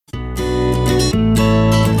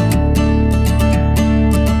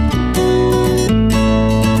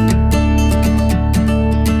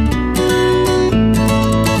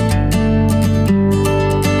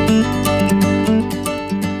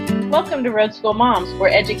Road School Moms,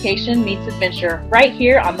 where education meets adventure, right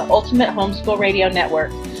here on the Ultimate Homeschool Radio Network.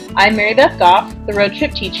 I'm Mary Beth Goff, the road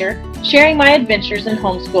trip teacher, sharing my adventures in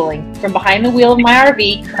homeschooling from behind the wheel of my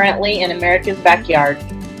RV, currently in America's backyard.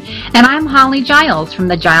 And I'm Holly Giles from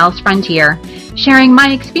the Giles Frontier, sharing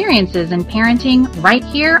my experiences in parenting right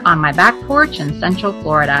here on my back porch in Central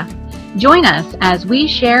Florida. Join us as we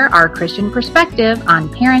share our Christian perspective on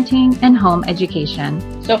parenting and home education.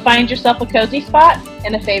 So find yourself a cozy spot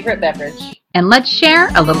and a favorite beverage. And let's share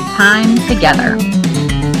a little time together.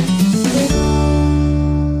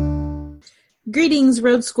 Greetings,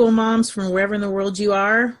 Road School Moms from wherever in the world you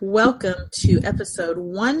are. Welcome to episode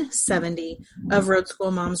 170 of Road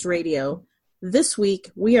School Moms Radio. This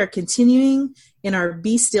week, we are continuing in our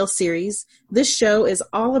Be Still series. This show is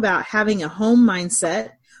all about having a home mindset.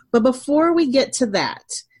 But before we get to that,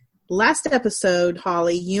 last episode,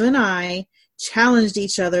 Holly, you and I challenged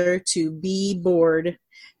each other to be bored.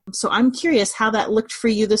 So I'm curious how that looked for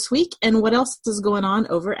you this week and what else is going on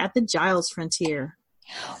over at the Giles Frontier.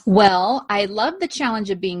 Well, I love the challenge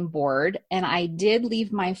of being bored, and I did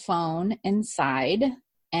leave my phone inside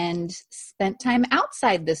and spent time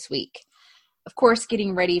outside this week. Of course,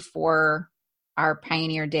 getting ready for our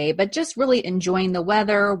Pioneer Day, but just really enjoying the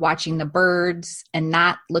weather, watching the birds, and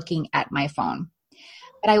not looking at my phone.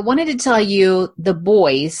 But I wanted to tell you the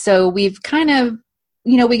boys. So we've kind of,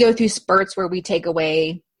 we go through spurts where we take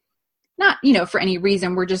away, not, for any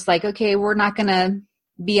reason. We're just like, okay, we're not going to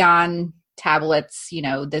be on tablets,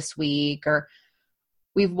 this week, or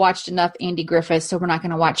we've watched enough Andy Griffith, so we're not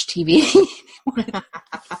going to watch TV.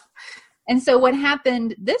 And so what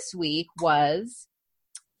happened this week was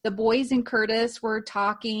the boys and Curtis were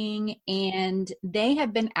talking, and they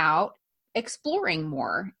have been out exploring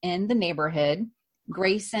more in the neighborhood.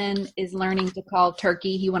 Grayson is learning to call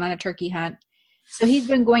turkey. He went on a turkey hunt. So he's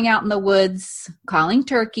been going out in the woods calling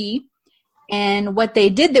turkey. And what they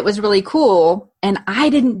did that was really cool, and I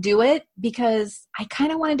didn't do it because I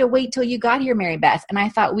kind of wanted to wait till you got here, Mary Beth, and I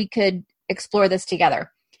thought we could explore this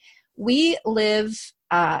together. We live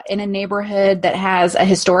in a neighborhood that has a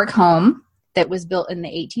historic home that was built in the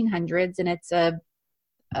 1800s, and it's what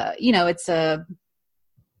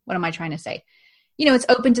am I trying to say? It's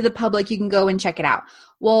open to the public. You can go and check it out.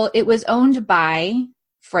 Well, it was owned by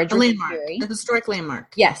Frederick Berry. A historic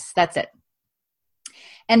landmark. Yes, that's it.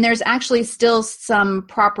 And there's actually still some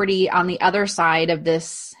property on the other side of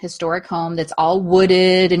this historic home that's all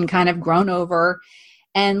wooded and kind of grown over.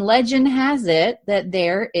 And legend has it that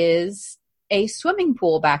there is a swimming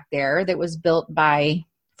pool back there that was built by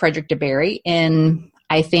Frederick Berry in,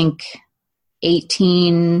 I think,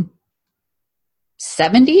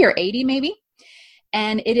 1870 or 80 maybe.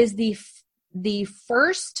 And it is the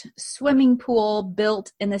first swimming pool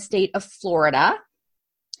built in the state of Florida.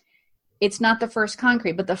 It's not the first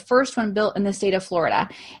concrete, but the first one built in the state of Florida.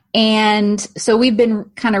 And so we've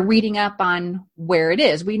been kind of reading up on where it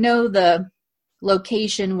is. We know the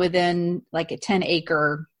location within like a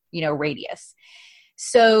 10-acre, radius.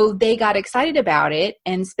 So they got excited about it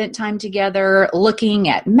and spent time together looking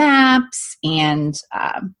at maps and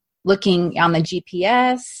looking on the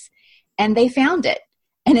GPS, and they found it.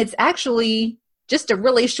 And it's actually just a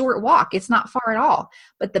really short walk. It's not far at all.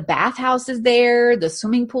 But the bathhouse is there, the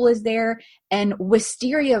swimming pool is there, and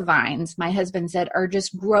wisteria vines, my husband said, are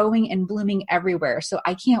just growing and blooming everywhere. So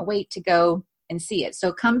I can't wait to go and see it.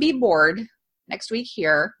 So come be bored next week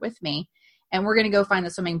here with me, and we're going to go find the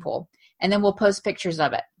swimming pool. And then we'll post pictures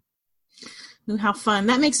of it. Ooh, how fun.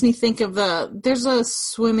 That makes me think of there's a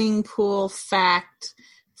swimming pool fact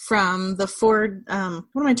from the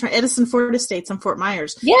Edison Ford Estates on Fort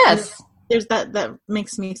Myers. Yes. There's that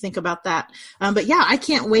makes me think about that. But yeah, I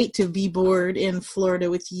can't wait to be bored in Florida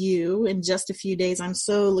with you in just a few days. I'm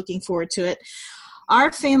so looking forward to it.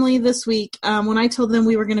 Our family this week, when I told them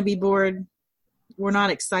we were going to be bored, we're not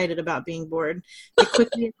excited about being bored. They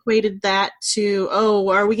quickly equated that to,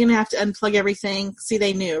 are we going to have to unplug everything? See,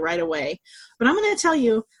 they knew right away. But I'm going to tell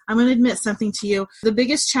you, I'm going to admit something to you. The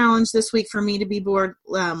biggest challenge this week for me to be bored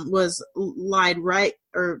was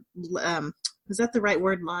is that the right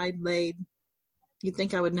word? Laid. You'd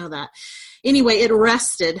think I would know that. Anyway, it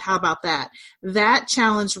rested. How about that? That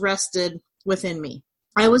challenge rested within me.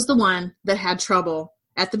 I was the one that had trouble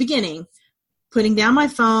at the beginning putting down my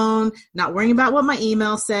phone, not worrying about what my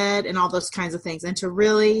email said, and all those kinds of things. And to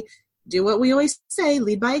really do what we always say,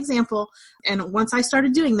 lead by example. And once I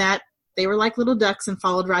started doing that, they were like little ducks and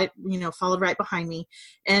followed right behind me.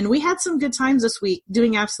 And we had some good times this week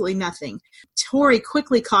doing absolutely nothing. Tori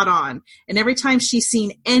quickly caught on. And every time she's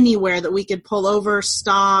seen anywhere that we could pull over,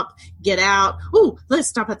 stop, get out. Oh, let's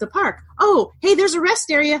stop at the park. Oh, hey, there's a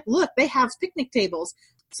rest area. Look, they have picnic tables.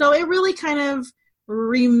 So it really kind of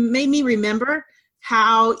made me remember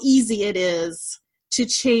how easy it is to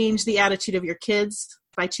change the attitude of your kids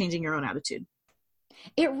by changing your own attitude.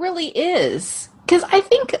 It really is. Because I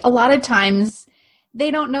think a lot of times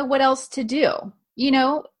they don't know what else to do. You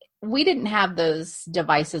know, we didn't have those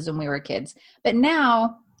devices when we were kids, but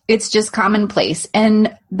now it's just commonplace,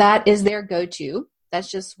 and that is their go-to.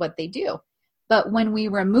 That's just what they do. But when we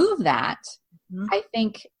remove that, I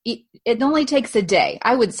think it only takes a day,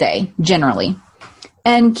 I would say, generally.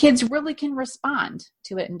 And kids really can respond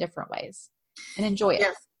to it in different ways and enjoy it.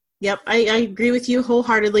 Yes. Yep, I agree with you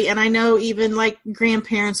wholeheartely. And I know even like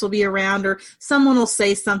grandparents will be around or someone will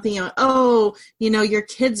say something, oh, your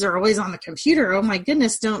kids are always on the computer. Oh my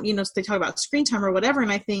goodness, don't, they talk about screen time or whatever.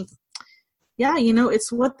 And I think, yeah,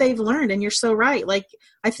 it's what they've learned. And you're so right. Like,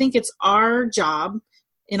 I think it's our job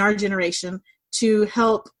in our generation to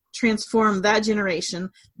help transform that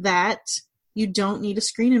generation that you don't need a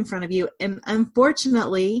screen in front of you. And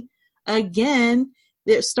unfortunately, again,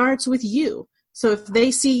 it starts with you. So if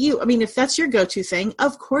they see you, if that's your go-to thing,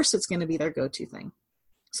 of course it's going to be their go-to thing.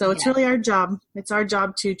 So it's really our job. It's our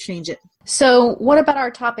job to change it. So what about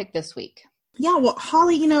our topic this week? Yeah, well,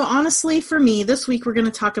 Holly, honestly, for me, this week we're going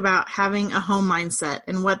to talk about having a home mindset.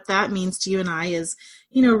 And what that means to you and I is,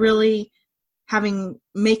 really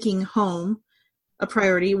making home a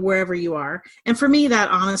priority wherever you are. And for me, that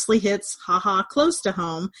honestly hits close to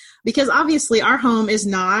home, because obviously our home is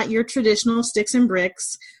not your traditional sticks and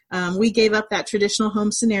bricks. We gave up that traditional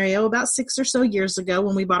home scenario about 6 or so years ago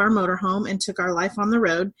when we bought our motorhome and took our life on the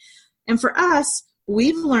road. And for us,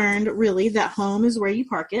 we've learned really that home is where you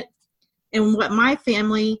park it. And what my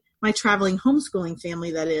family, my traveling homeschooling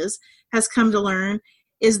family that is, has come to learn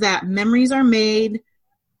is that memories are made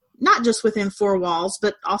not just within 4 walls,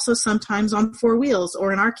 but also sometimes on 4 wheels,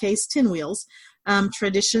 or in our case, 10 wheels.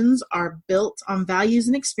 Traditions are built on values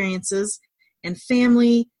and experiences, and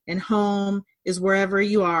family and home is wherever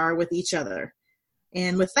you are with each other.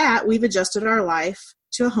 And with that, we've adjusted our life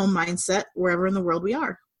to a home mindset wherever in the world we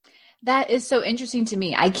are. That is so interesting to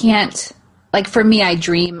me. I can't, for me, I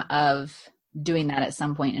dream of doing that at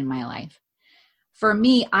some point in my life. For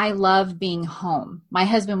me, I love being home. My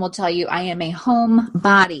husband will tell you I am a home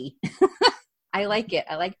body. I like it.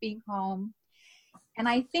 I like being home. And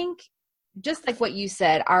I think, just like what you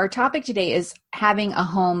said, our topic today is having a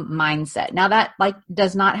home mindset. Now that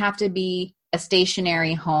does not have to be a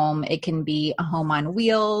stationary home. It can be a home on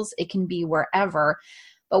wheels. It can be wherever.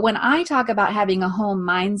 But when I talk about having a home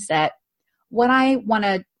mindset, what I want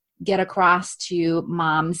to get across to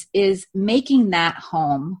moms is making that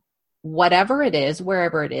home, whatever it is,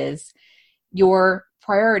 wherever it is, your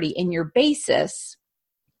priority and your basis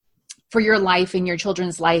for your life and your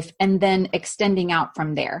children's life, and then extending out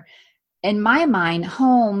from there. In my mind,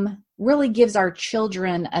 home really gives our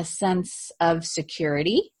children a sense of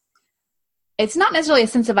security. It's not necessarily a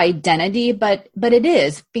sense of identity, but it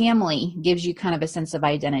is. Family gives you kind of a sense of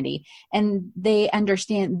identity, and they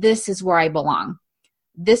understand this is where I belong.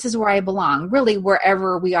 This is where I belong. Really,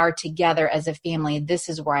 wherever we are together as a family, this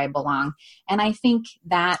is where I belong. And I think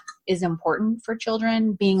that is important for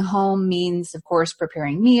children. Being home means, of course,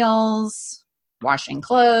 preparing meals, washing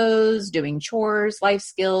clothes, doing chores, life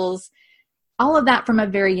skills, all of that from a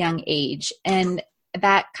very young age. And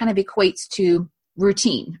that kind of equates to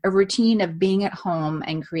routine, a routine of being at home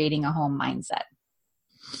and creating a home mindset.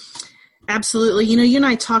 Absolutely. You and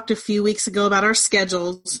I talked a few weeks ago about our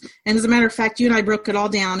schedules. And as a matter of fact, you and I broke it all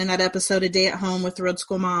down in that episode, A Day at Home with the Road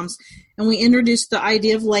School Moms. And we introduced the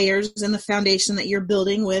idea of layers and the foundation that you're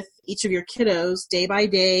building with each of your kiddos day by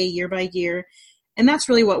day, year by year. And that's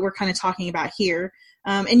really what we're kind of talking about here.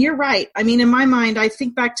 And you're right. In my mind, I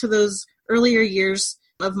think back to those earlier years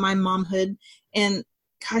of my momhood, and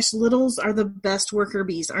gosh, littles are the best worker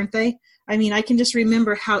bees, aren't they? I can just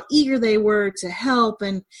remember how eager they were to help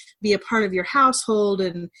and be a part of your household,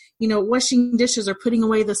 and, washing dishes or putting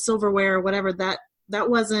away the silverware or whatever. That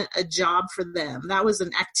wasn't a job for them. That was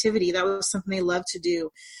an activity. That was something they loved to do.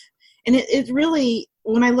 And it really,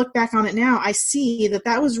 when I look back on it now, I see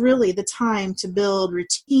that was really the time to build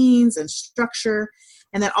routines and structure,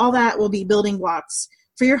 and that all that will be building blocks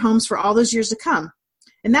for your homes for all those years to come.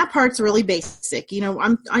 And that part's really basic.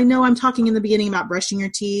 I know I'm talking in the beginning about brushing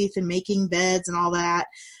your teeth and making beds and all that.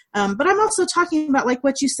 But I'm also talking about, like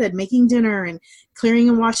what you said, making dinner and clearing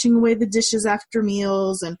and washing away the dishes after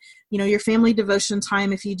meals, and, your family devotion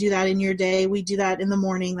time. If you do that in your day, we do that in the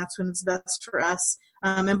morning. That's when it's best for us.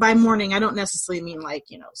 And by morning, I don't necessarily mean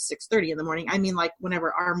 6:30 in the morning. I mean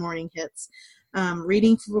whenever our morning hits.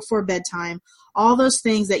 Reading before bedtime, all those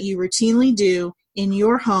things that you routinely do in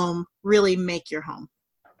your home really make your home.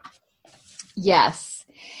 Yes.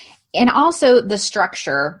 And also the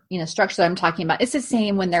structure that I'm talking about, it's the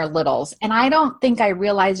same when they're littles. And I don't think I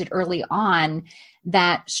realized it early on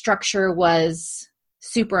that structure was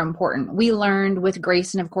super important. We learned with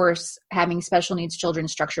Grayson, of course, having special needs children,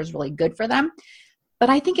 structure is really good for them. But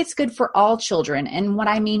I think it's good for all children. And what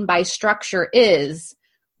I mean by structure is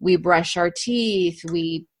we brush our teeth,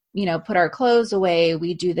 we put our clothes away,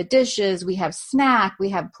 we do the dishes, we have snack, we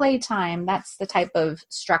have playtime. That's the type of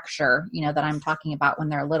structure, that I'm talking about when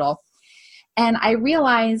they're little. And I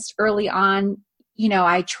realized early on,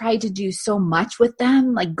 I tried to do so much with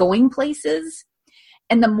them, like going places.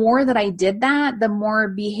 And the more that I did that, the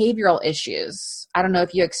more behavioral issues. I don't know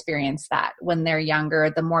if you experienced that when they're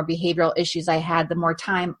younger, the more behavioral issues I had, the more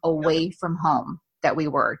time away from home that we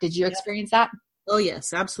were. Did you experience that? Oh,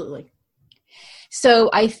 yes, absolutely. So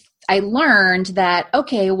I learned that,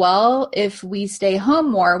 okay, well, if we stay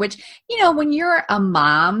home more, which, when you're a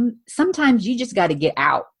mom, sometimes you just got to get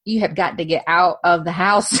out. You have got to get out of the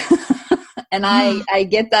house. And I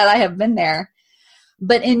get that. I have been there.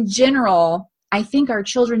 But in general, I think our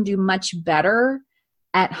children do much better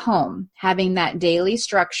at home, having that daily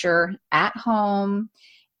structure at home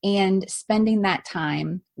and spending that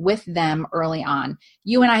time with them early on.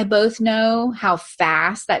 You and I both know how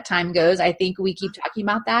fast that time goes. I think we keep talking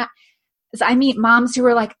about that. So I meet moms who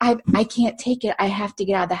are like, I can't take it. I have to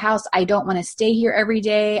get out of the house. I don't want to stay here every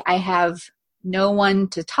day. I have no one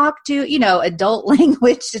to talk to, adult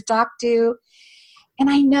language to talk to. And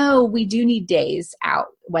I know we do need days out,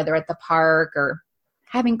 whether at the park or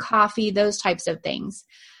having coffee, those types of things.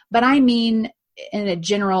 But I mean, in a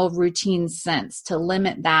general routine sense, to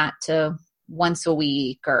limit that to once a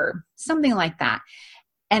week or something like that.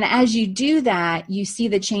 And as you do that, you see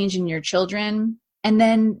the change in your children, and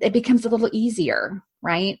then it becomes a little easier,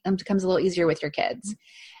 right? It becomes a little easier with your kids.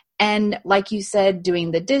 And like you said,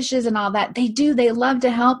 doing the dishes and all that, they love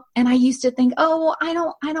to help. And I used to think, oh, I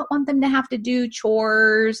don't want them to have to do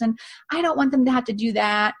chores, and I don't want them to have to do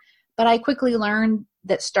that. But I quickly learned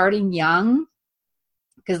that starting young,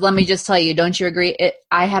 because let me just tell you, don't you agree?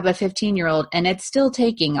 I have a 15-year-old, and it's still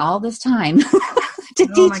taking all this time to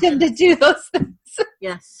teach him to do those things.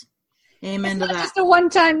 Yes. Amen to that. It's just a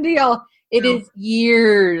one-time deal. It is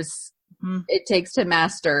years it takes to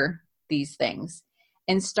master these things.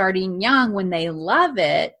 And starting young when they love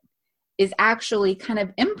it is actually kind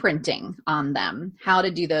of imprinting on them how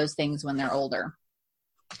to do those things when they're older.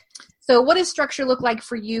 So what does structure look like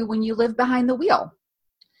for you when you live behind the wheel?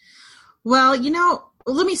 Well,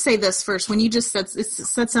 let me say this first. When you just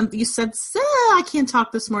said something, you said, I can't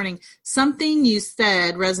talk this morning. Something you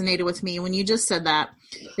said resonated with me when you just said that,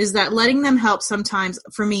 is that letting them help sometimes,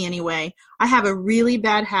 for me anyway, I have a really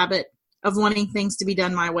bad habit of wanting things to be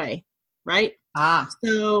done my way, right?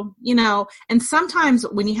 So, and sometimes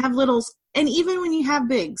when you have littles, and even when you have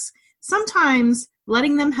bigs, sometimes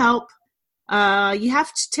letting them help, you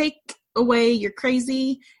have to take away your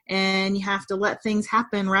crazy, and you have to let things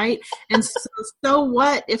happen, right? And so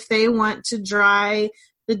what if they want to dry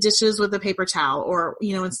the dishes with a paper towel, or,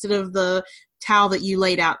 instead of the towel that you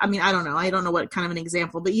laid out? I mean, I don't know. I don't know what kind of an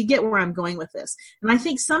example, but you get where I'm going with this. And I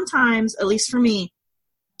think sometimes, at least for me,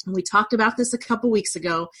 and we talked about this a couple weeks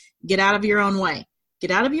ago, get out of your own way. Get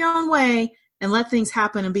out of your own way and let things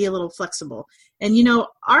happen and be a little flexible. And,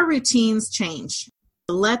 our routines change.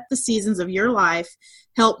 Let the seasons of your life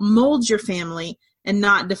help mold your family and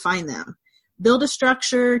not define them. Build a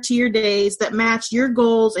structure to your days that match your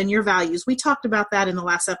goals and your values. We talked about that in the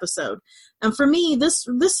last episode. And for me, this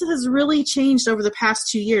has really changed over the past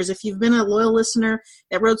 2 years. If you've been a loyal listener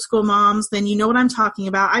at Road School Moms, then you know what I'm talking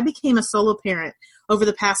about. I became a solo parent over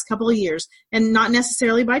the past couple of years, and not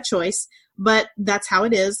necessarily by choice, but that's how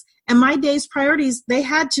it is. And my day's priorities, they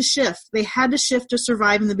had to shift. They had to shift to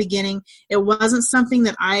survive in the beginning. It wasn't something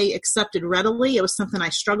that I accepted readily. It was something I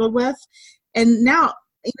struggled with. And now,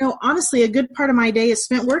 honestly, a good part of my day is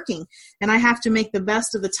spent working, and I have to make the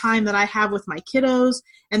best of the time that I have with my kiddos.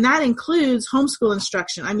 And that includes homeschool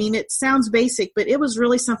instruction. I mean, it sounds basic, but it was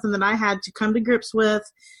really something that I had to come to grips with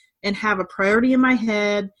and have a priority in my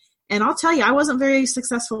head. And I'll tell you, I wasn't very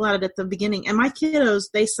successful at it at the beginning. And my kiddos,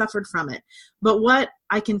 they suffered from it. But what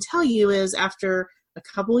I can tell you is, after a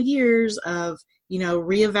couple of years of,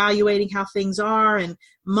 reevaluating how things are, and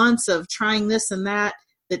months of trying this and that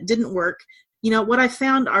didn't work, what I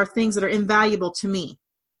found are things that are invaluable to me.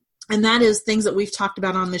 And that is things that we've talked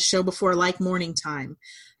about on this show before, like morning time.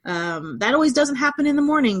 That always doesn't happen in the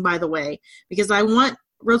morning, by the way, because I want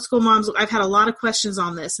Road School Moms, I've had a lot of questions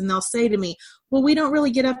on this, and they'll say to me, well, we don't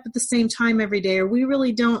really get up at the same time every day, or we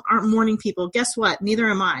really aren't morning people. Guess what? Neither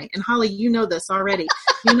am I. And Holly, you know this already.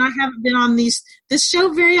 You and I haven't been on this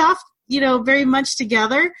show very often, very much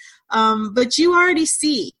together. But you already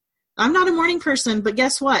see, I'm not a morning person, but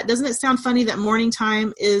guess what? Doesn't it sound funny that morning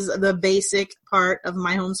time is the basic part of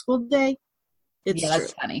my homeschool day? It's yeah, true.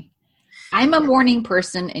 That's funny. I'm a morning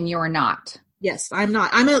person and you're not. Yes, I'm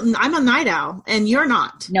not. I'm a night owl and you're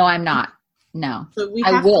not. No, I'm not. No. So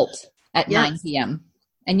I wilt at 9 p.m.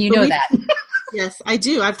 And you know that. Yes, I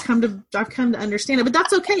do. I've come to understand it, but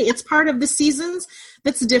that's okay. It's part of the seasons.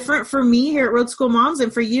 That's different for me here at Road School Moms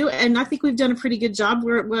and for you. And I think we've done a pretty good job.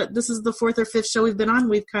 This is the 4th or 5th show we've been on.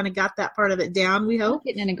 We've kind of got that part of it down, we hope.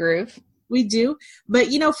 Getting in a groove. We do. But,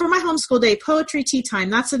 for my homeschool day, poetry tea time,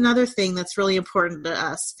 that's another thing that's really important to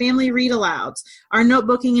us. Family read alouds, our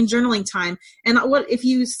notebooking and journaling time. And if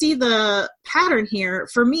you see the pattern here,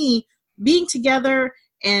 for me, being together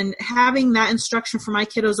and having that instruction for my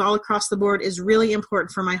kiddos all across the board is really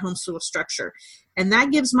important for my homeschool structure. And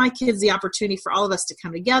that gives my kids the opportunity for all of us to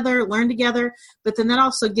come together, learn together, but then that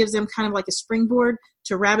also gives them kind of like a springboard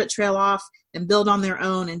to rabbit trail off and build on their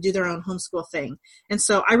own and do their own homeschool thing. And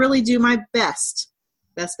so I really do my best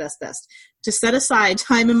to set aside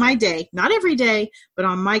time in my day, not every day, but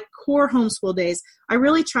on my core homeschool days, I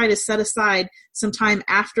really try to set aside some time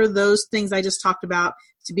after those things I just talked about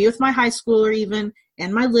to be with my high schooler even,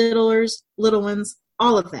 and my little ones,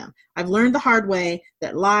 all of them. I've learned the hard way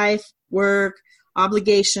that life, work,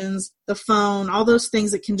 obligations, the phone, all those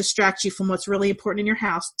things that can distract you from what's really important in your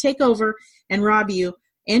house, take over and rob you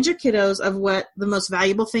and your kiddos of what the most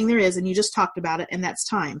valuable thing there is, and you just talked about it, and that's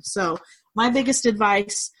time. So my biggest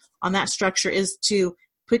advice on that structure is to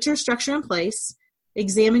put your structure in place,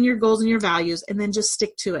 examine your goals and your values, and then just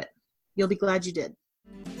stick to it. You'll be glad you did.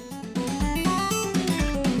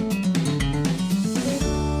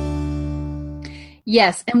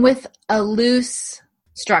 Yes, and with a loose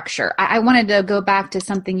structure, I wanted to go back to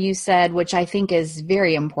something you said, which I think is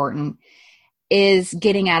very important, is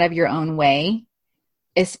getting out of your own way,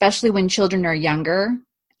 especially when children are younger.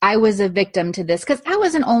 I was a victim to this because I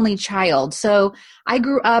was an only child. So I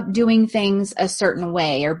grew up doing things a certain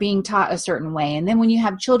way or being taught a certain way. And then when you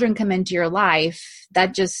have children come into your life,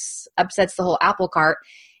 that just upsets the whole apple cart.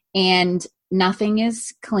 And nothing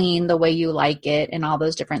is clean the way you like it and all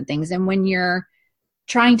those different things. And when you're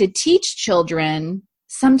trying to teach children,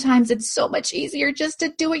 sometimes it's so much easier just to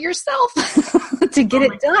do it yourself to get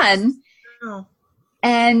it done. Oh.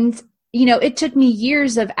 And, it took me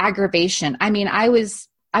years of aggravation. I mean, I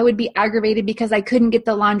would be aggravated because I couldn't get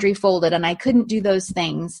the laundry folded and I couldn't do those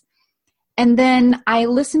things. And then I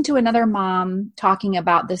listened to another mom talking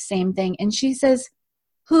about the same thing. And she says,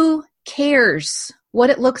 who cares what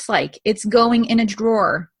it looks like? It's going in a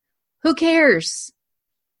drawer. Who cares?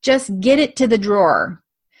 Just get it to the drawer.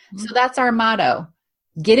 Mm-hmm. So that's our motto.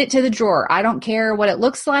 Get it to the drawer. I don't care what it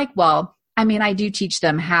looks like. Well, I mean, I do teach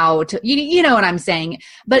them how to, you know what I'm saying.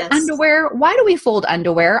 But yes. Underwear, why do we fold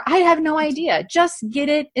underwear? I have no idea. Just get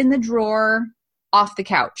it in the drawer off the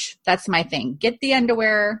couch. That's my thing. Get the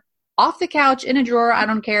underwear off the couch in a drawer. I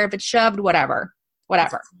don't care if it's shoved, whatever.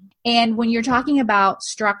 And when you're talking about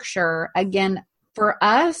structure, again, for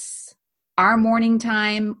us, our morning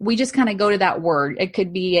time, we just kind of go to that word. It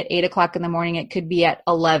could be at 8 o'clock in the morning. It could be at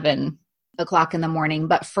 11 o'clock in the morning.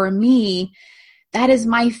 But for me, that is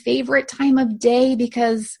my favorite time of day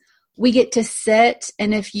because we get to sit.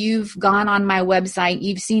 And if you've gone on my website,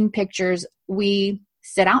 you've seen pictures. We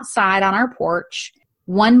sit outside on our porch.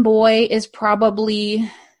 One boy is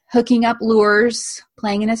probably hooking up lures,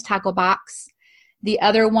 playing in his tackle box. The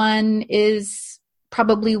other one is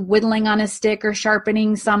probably whittling on a stick or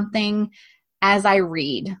sharpening something as I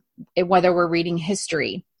read, whether we're reading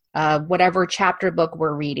history, whatever chapter book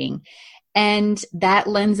we're reading. And that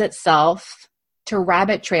lends itself to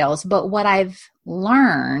rabbit trails. But what I've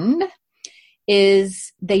learned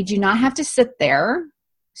is they do not have to sit there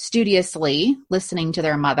studiously listening to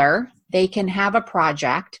their mother. They can have a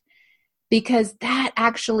project because that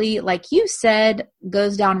actually, like you said,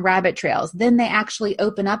 goes down rabbit trails. Then they actually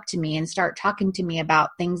open up to me and start talking to me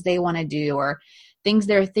about things they want to do or things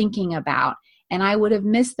they're thinking about. And I would have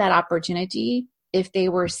missed that opportunity if they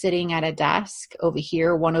were sitting at a desk over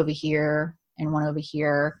here, and one over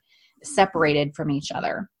here, separated from each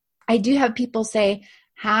other. I do have people say,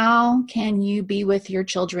 how can you be with your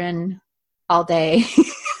children all day,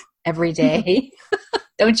 every day?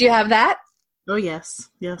 Don't you have that? Oh, yes.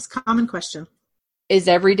 Yes. Common question. Is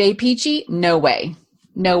every day peachy? No way.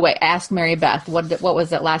 Ask Mary Beth. What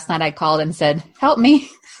was it last night I called and said, help me.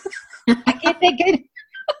 I can't think it.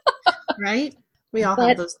 Right? We all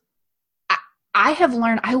have those. I have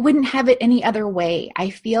learned I wouldn't have it any other way. I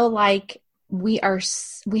feel like we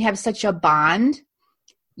have such a bond.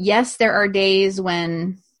 Yes, there are days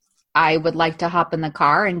when I would like to hop in the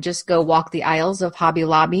car and just go walk the aisles of Hobby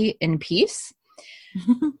Lobby in peace.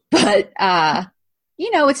 But,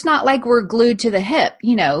 it's not like we're glued to the hip.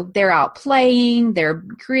 They're out playing, they're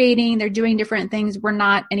creating, they're doing different things. We're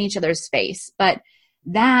not in each other's space. But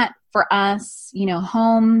that for us,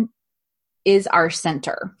 home is our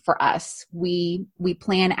center for us. We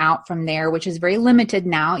plan out from there, which is very limited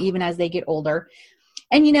now, even as they get older.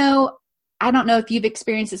 And, I don't know if you've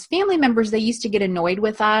experienced this. Family members, they used to get annoyed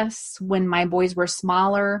with us when my boys were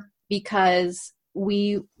smaller because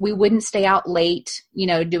we wouldn't stay out late,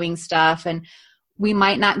 doing stuff. And we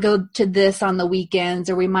might not go to this on the weekends,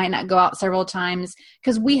 or we might not go out several times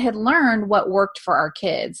because we had learned what worked for our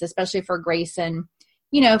kids, especially for Grayson.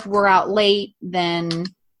 If we're out late, then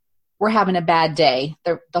we're having a bad day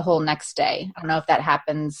the whole next day. I don't know if that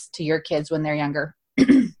happens to your kids when they're younger.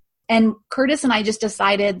 And Curtis and I just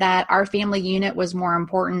decided that our family unit was more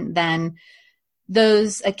important than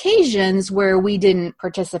those occasions where we didn't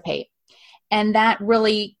participate. And that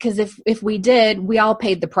really, because if we did, we all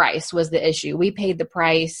paid the price was the issue. We paid the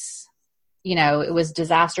price. It was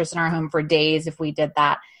disastrous in our home for days if we did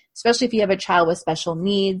that, especially if you have a child with special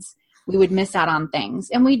needs. We would miss out on things.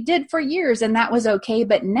 And we did for years, and that was okay.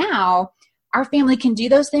 But now our family can do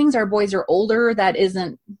those things. Our boys are older. That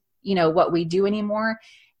isn't, what we do anymore.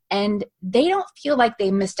 And they don't feel like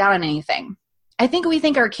they missed out on anything. I think we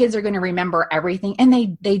think our kids are going to remember everything, and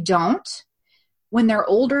they don't. When they're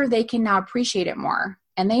older, they can now appreciate it more,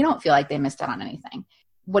 and they don't feel like they missed out on anything.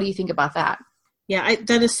 What do you think about that? Yeah,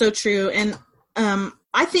 that is so true. And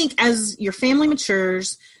I think as your family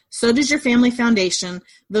matures, so does your family foundation.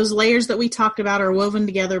 Those layers that we talked about are woven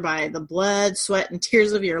together by the blood, sweat, and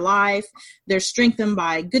tears of your life. They're strengthened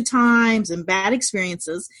by good times and bad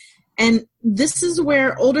experiences. And this is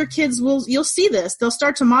where older kids you'll see this. They'll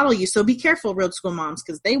start to model you. So be careful, road school moms,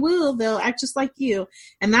 because they'll act just like you.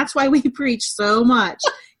 And that's why we preach so much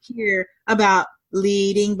here about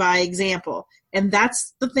leading by example. And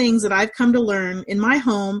that's the things that I've come to learn in my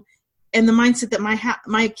home and the mindset that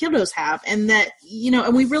my kiddos have. And that,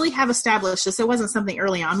 and we really have established this. It wasn't something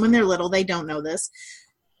early on. When they're little, they don't know this.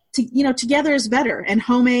 Together is better. And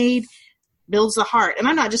homemade builds the heart. And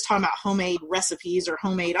I'm not just talking about homemade recipes or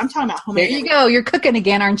homemade. I'm talking about homemade. There you go. You're cooking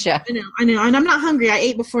again, aren't you? I know. And I'm not hungry. I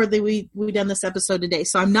ate before we done this episode today.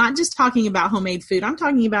 So I'm not just talking about homemade food. I'm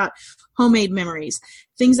talking about homemade memories,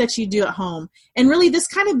 things that you do at home. And really this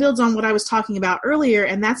kind of builds on what I was talking about earlier.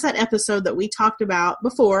 And that's that episode that we talked about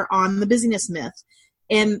before on the busyness myth.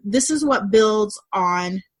 And this is what builds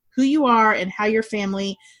on who you are and how your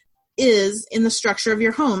family is in the structure of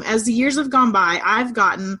your home. As the years have gone by, I've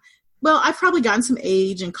probably gotten some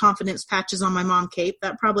age and confidence patches on my mom cape.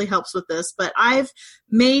 That probably helps with this. But I've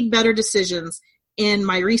made better decisions in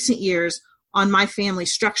my recent years on my family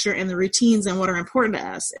structure and the routines and what are important to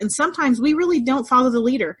us. And sometimes we really don't follow the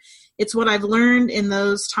leader. It's what I've learned in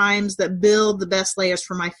those times that build the best layers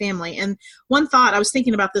for my family. And one thought, I was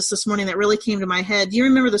thinking about this morning that really came to my head. Do you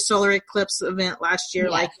remember the solar eclipse event last year?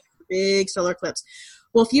 Yes. Like big solar eclipse.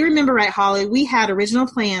 Well, if you remember right, Holly, we had original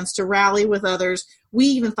plans to rally with others. We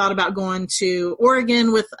even thought about going to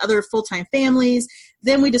Oregon with other full-time families.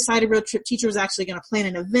 Then we decided Road Trip Teacher was actually going to plan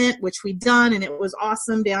an event, which we'd done, and it was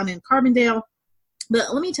awesome down in Carbondale.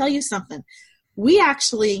 But let me tell you something. We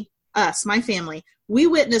actually, my family, we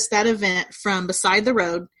witnessed that event from beside the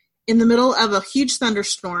road in the middle of a huge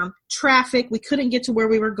thunderstorm, traffic. We couldn't get to where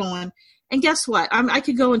we were going. And guess what? I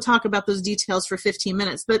could go and talk about those details for 15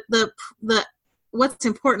 minutes, but what's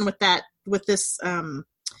important with this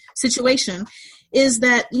situation is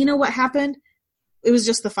that, what happened? It was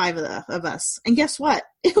just the five of us. And guess what?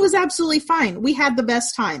 It was absolutely fine. We had the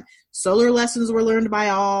best time. Solar lessons were learned by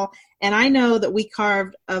all. And I know that we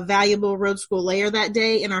carved a valuable road school layer that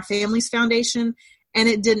day in our family's foundation, and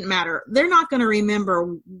it didn't matter. They're not going to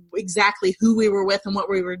remember exactly who we were with and what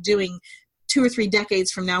we were doing 2 or 3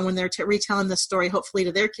 decades from now when they're retelling this story, hopefully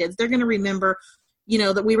to their kids. They're going to remember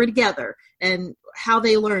that we were together and how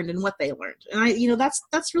they learned and what they learned. And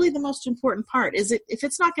that's really the most important part. Is it, if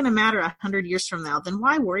it's not going to matter 100 years from now, then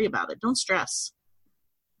why worry about it? Don't stress.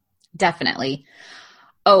 Definitely.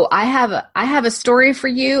 Oh, I have a story for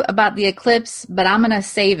you about the eclipse, but I'm going to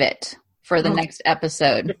save it for the next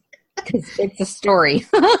episode because it's a story.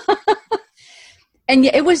 And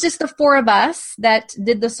it was just the 4 of us that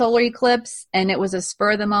did the solar eclipse, and it was a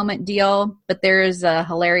spur of the moment deal, but there is a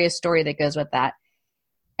hilarious story that goes with that.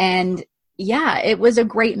 And yeah, it was a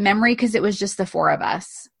great memory because it was just the 4 of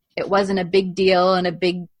us. It wasn't a big deal in a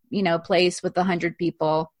big, place with 100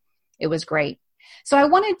 people. It was great. So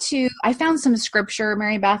I found some scripture,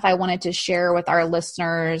 Mary Beth, I wanted to share with our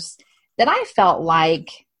listeners that I felt like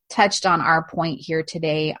touched on our point here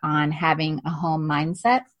today on having a home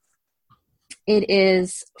mindset. It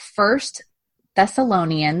is 1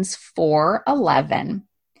 Thessalonians 4:11,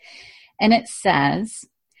 and it says,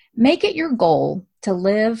 "Make it your goal to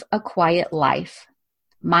live a quiet life,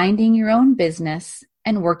 minding your own business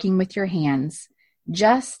and working with your hands,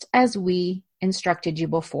 just as we instructed you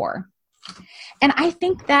before." And I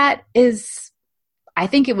think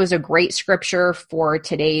it was a great scripture for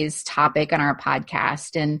today's topic on our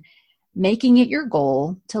podcast, and making it your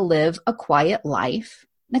goal to live a quiet life.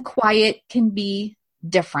 The quiet can be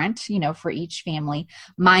different, for each family.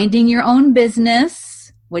 Minding your own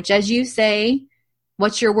business, which, as you say,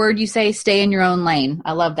 what's your word? You say, stay in your own lane.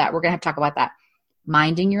 I love that. We're going to have to talk about that.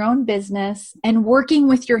 Minding your own business and working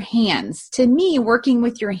with your hands. To me, working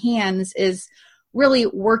with your hands is really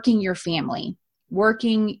working your family,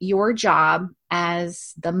 working your job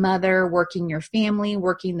as the mother, working your family,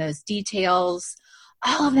 working those details,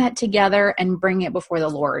 all of that together and bring it before the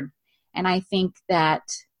Lord. And I think that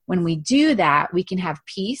when we do that, we can have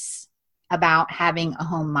peace about having a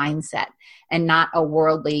home mindset and not a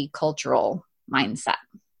worldly cultural mindset.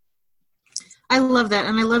 I love that.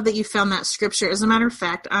 And I love that you found that scripture. As a matter of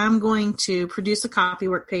fact, I'm going to produce a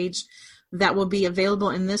copywork page that will be available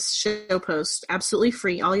in this show post, absolutely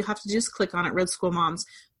free. All you have to do is click on it, Road School Moms,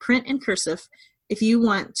 print in cursive, if you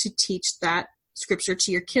want to teach that scripture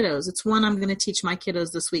to your kiddos. It's one I'm going to teach my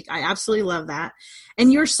kiddos this week. I absolutely love that.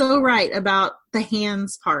 And you're so right about the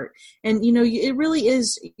hands part. And, it really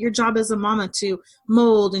is your job as a mama to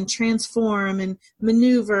mold and transform and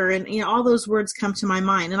maneuver. And, all those words come to my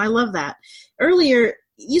mind. And I love that. Earlier,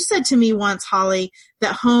 you said to me once, Holly,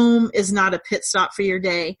 that home is not a pit stop for your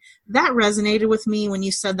day. That resonated with me when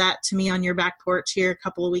you said that to me on your back porch here a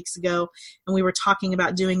couple of weeks ago. And we were talking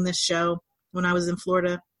about doing this show when I was in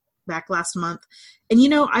Florida back last month. And,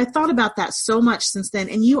 I thought about that so much since then.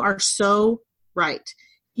 And you are so right.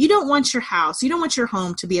 You don't want your house, you don't want your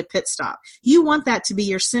home to be a pit stop. You want that to be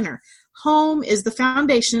your center. Home is the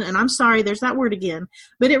foundation, and I'm sorry, there's that word again,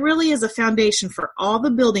 but it really is a foundation for all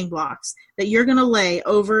the building blocks that you're going to lay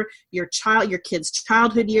over your kids'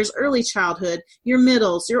 childhood years, early childhood, your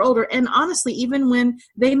middles, your older, and honestly, even when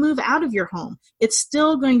they move out of your home, it's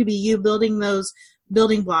still going to be you building those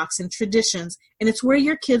building blocks and traditions, and it's where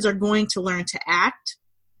your kids are going to learn to act.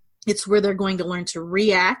 It's where they're going to learn to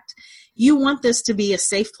react. You want this to be a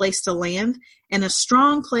safe place to land and a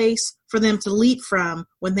strong place for them to leap from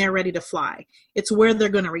when they're ready to fly. It's where they're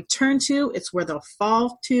going to return to. It's where they'll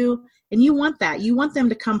fall to. And you want that. You want them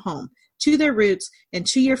to come home to their roots and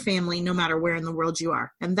to your family, no matter where in the world you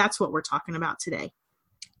are. And that's what we're talking about today.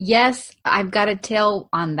 Yes, I've got a tale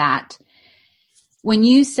on that. When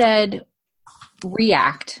you said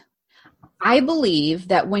react, I believe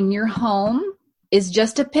that when you're home is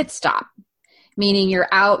just a pit stop, meaning you're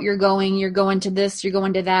out, you're going to this, you're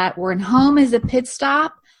going to that. When home is a pit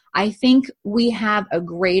stop, I think we have a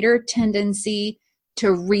greater tendency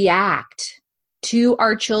to react to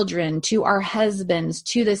our children, to our husbands,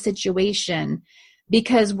 to the situation,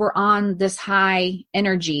 because we're on this high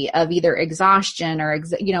energy of either exhaustion or,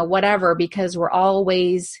 whatever, because we're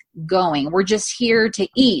always going. We're just here to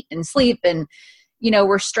eat and sleep and,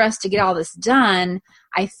 we're stressed to get all this done.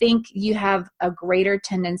 I think you have a greater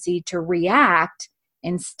tendency to react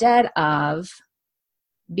instead of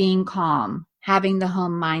being calm, having the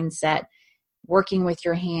home mindset, working with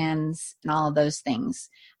your hands, and all of those things.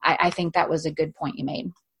 I think that was a good point you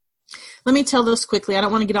made. Let me tell this quickly. I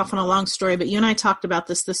don't want to get off on a long story, but you and I talked about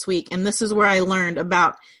this week, and this is where I learned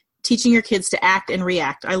about teaching your kids to act and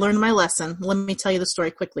react. I learned my lesson. Let me tell you the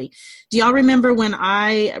story quickly. Do y'all remember when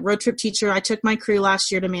road trip teacher, I took my crew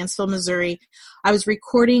last year to Mansfield, Missouri. I was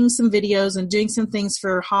recording some videos and doing some things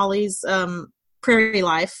for Holly's Prairie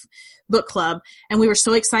Life book club, and we were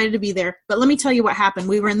so excited to be there. But let me tell you what happened.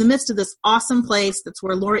 We were in the midst of this awesome place. That's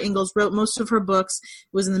where Laura Ingalls wrote most of her books.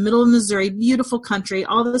 It was in the middle of Missouri, beautiful country.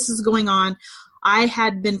 All of this is going on. I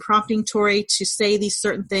had been prompting Tori to say these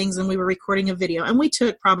certain things, and we were recording a video. And we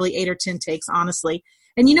took probably 8 or 10 takes, honestly.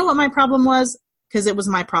 And you know what my problem was? Because it was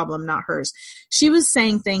my problem, not hers. She was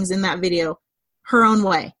saying things in that video her own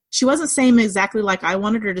way. She wasn't saying them exactly like I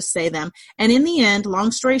wanted her to say them. And in the end,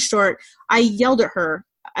 long story short, I yelled at her.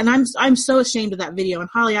 And I'm so ashamed of that video. And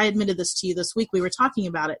Holly, I admitted this to you this week. We were talking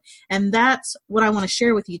about it. And that's what I want to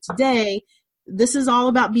share with you today. This is all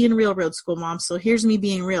about being real, Road School Mom. So here's me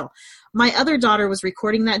being real. My other daughter was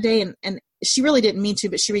recording that day, and she really didn't mean to,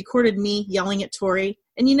 but she recorded me yelling at Tori.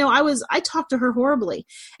 And, I talked to her horribly.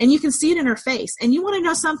 And you can see it in her face. And you want to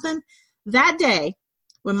know something? That day,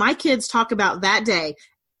 when my kids talk about that day,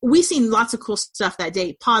 we seen lots of cool stuff that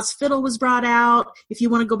day. Paws Fiddle was brought out. If you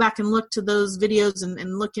want to go back and look to those videos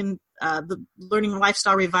and look in the Learning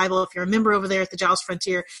Lifestyle Revival, if you're a member over there at the Giles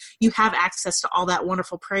Frontier, you have access to all that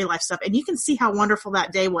wonderful prairie life stuff. And you can see how wonderful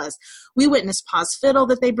that day was. We witnessed Paws Fiddle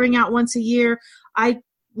that they bring out once a year. I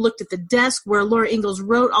looked at the desk where Laura Ingalls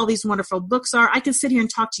wrote all these wonderful books are. I could sit here and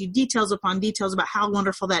talk to you details upon details about how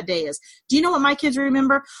wonderful that day is. Do you know what my kids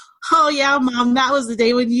remember? Oh yeah, Mom, that was the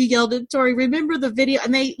day when you yelled at Tori. Remember the video?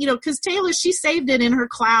 And they, because Taylor, she saved it in her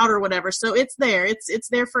cloud or whatever. So it's there. It's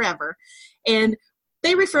there forever. And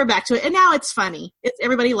they refer back to it. And now it's funny.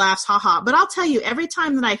 Everybody laughs, ha ha. But I'll tell you, every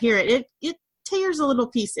time that I hear it, it tears a little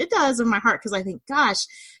piece. It does in my heart, because I think, gosh,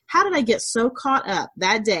 how did I get so caught up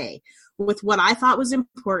that day with what I thought was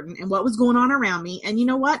important and what was going on around me? And you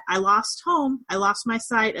know what? I lost home. I lost my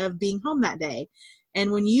sight of being home that day.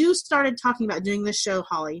 And when you started talking about doing this show,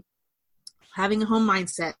 Holly, having a home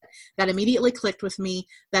mindset, that immediately clicked with me.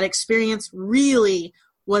 That experience really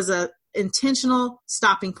was a intentional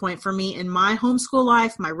stopping point for me in my homeschool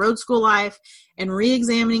life, my road school life, and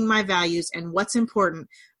re-examining my values and what's important,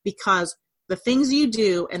 because the things you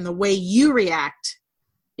do and the way you react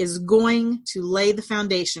is going to lay the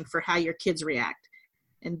foundation for how your kids react.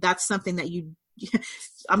 And that's something that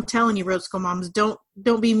I'm telling you, road school moms, don't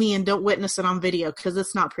be me and don't witness it on video, because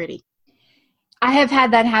it's not pretty. I have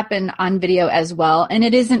had that happen on video as well, and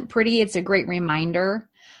it isn't pretty. It's a great reminder.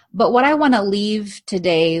 But what I want to leave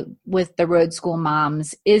today with the road school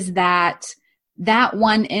moms is that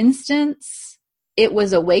one instance, it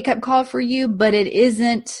was a wake-up call for you, but it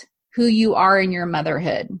isn't who you are in your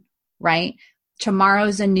motherhood, right?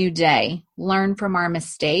 Tomorrow's a new day. Learn from our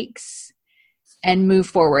mistakes and move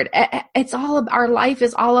forward. Our life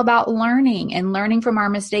is all about learning from our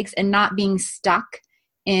mistakes and not being stuck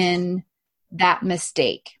in that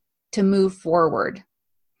mistake to move forward.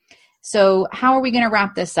 So how are we going to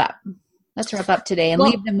wrap this up? Let's wrap up today and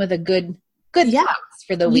leave them with a good thoughts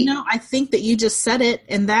for the week. I think that you just said it,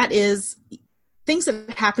 and that is things that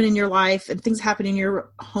happen in your life and things happen in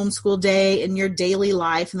your homeschool day and your daily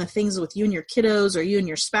life and the things with you and your kiddos or you and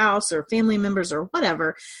your spouse or family members or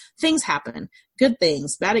whatever. Things happen, good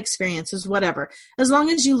things, bad experiences, whatever. As long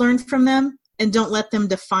as you learn from them and don't let them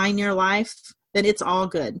define your life, then it's all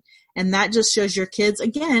good. And that just shows your kids,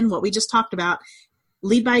 again, what we just talked about.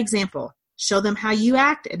 Lead by example. Show them how you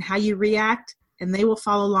act and how you react, and they will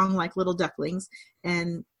follow along like little ducklings.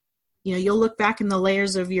 And, you'll look back and the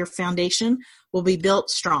layers of your foundation will be built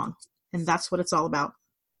strong. And that's what it's all about.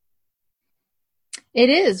 It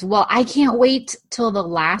is. Well, I can't wait till the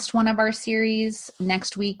last one of our series.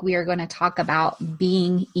 Next week, we are going to talk about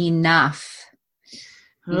being enough.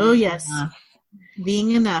 Oh, yes. Being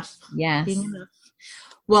enough. Yes. Being enough.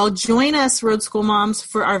 Well, join us, Road School Moms,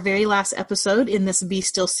 for our very last episode in this Be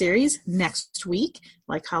Still series next week.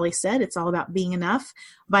 Like Holly said, it's all about being enough.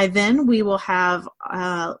 By then, we will have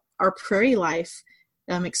our prairie life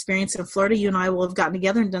experience in Florida. You and I will have gotten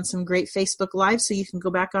together and done some great Facebook Lives, so you can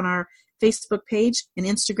go back on our Facebook page and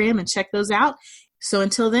Instagram and check those out. So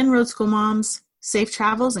until then, Road School Moms, safe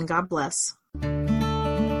travels and God bless.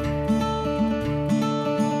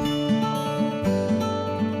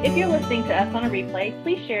 If you're listening to us on a replay,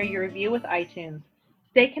 please share your review with iTunes.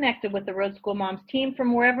 Stay connected with the Road School Moms team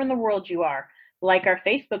from wherever in the world you are. Like our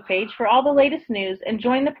Facebook page for all the latest news and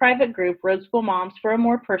join the private group Road School Moms for a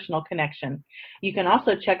more personal connection. You can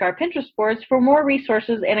also check our Pinterest boards for more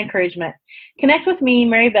resources and encouragement. Connect with me,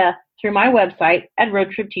 Mary Beth, through my website at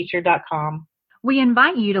roadtripteacher.com. We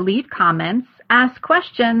invite you to leave comments, ask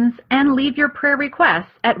questions, and leave your prayer requests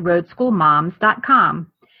at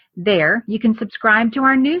roadschoolmoms.com. There, you can subscribe to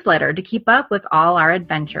our newsletter to keep up with all our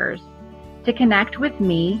adventures. To connect with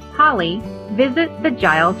me, Holly, visit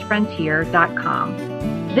thegilesfrontier.com.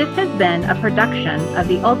 This has been a production of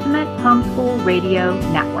the Ultimate Homeschool Radio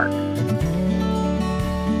Network.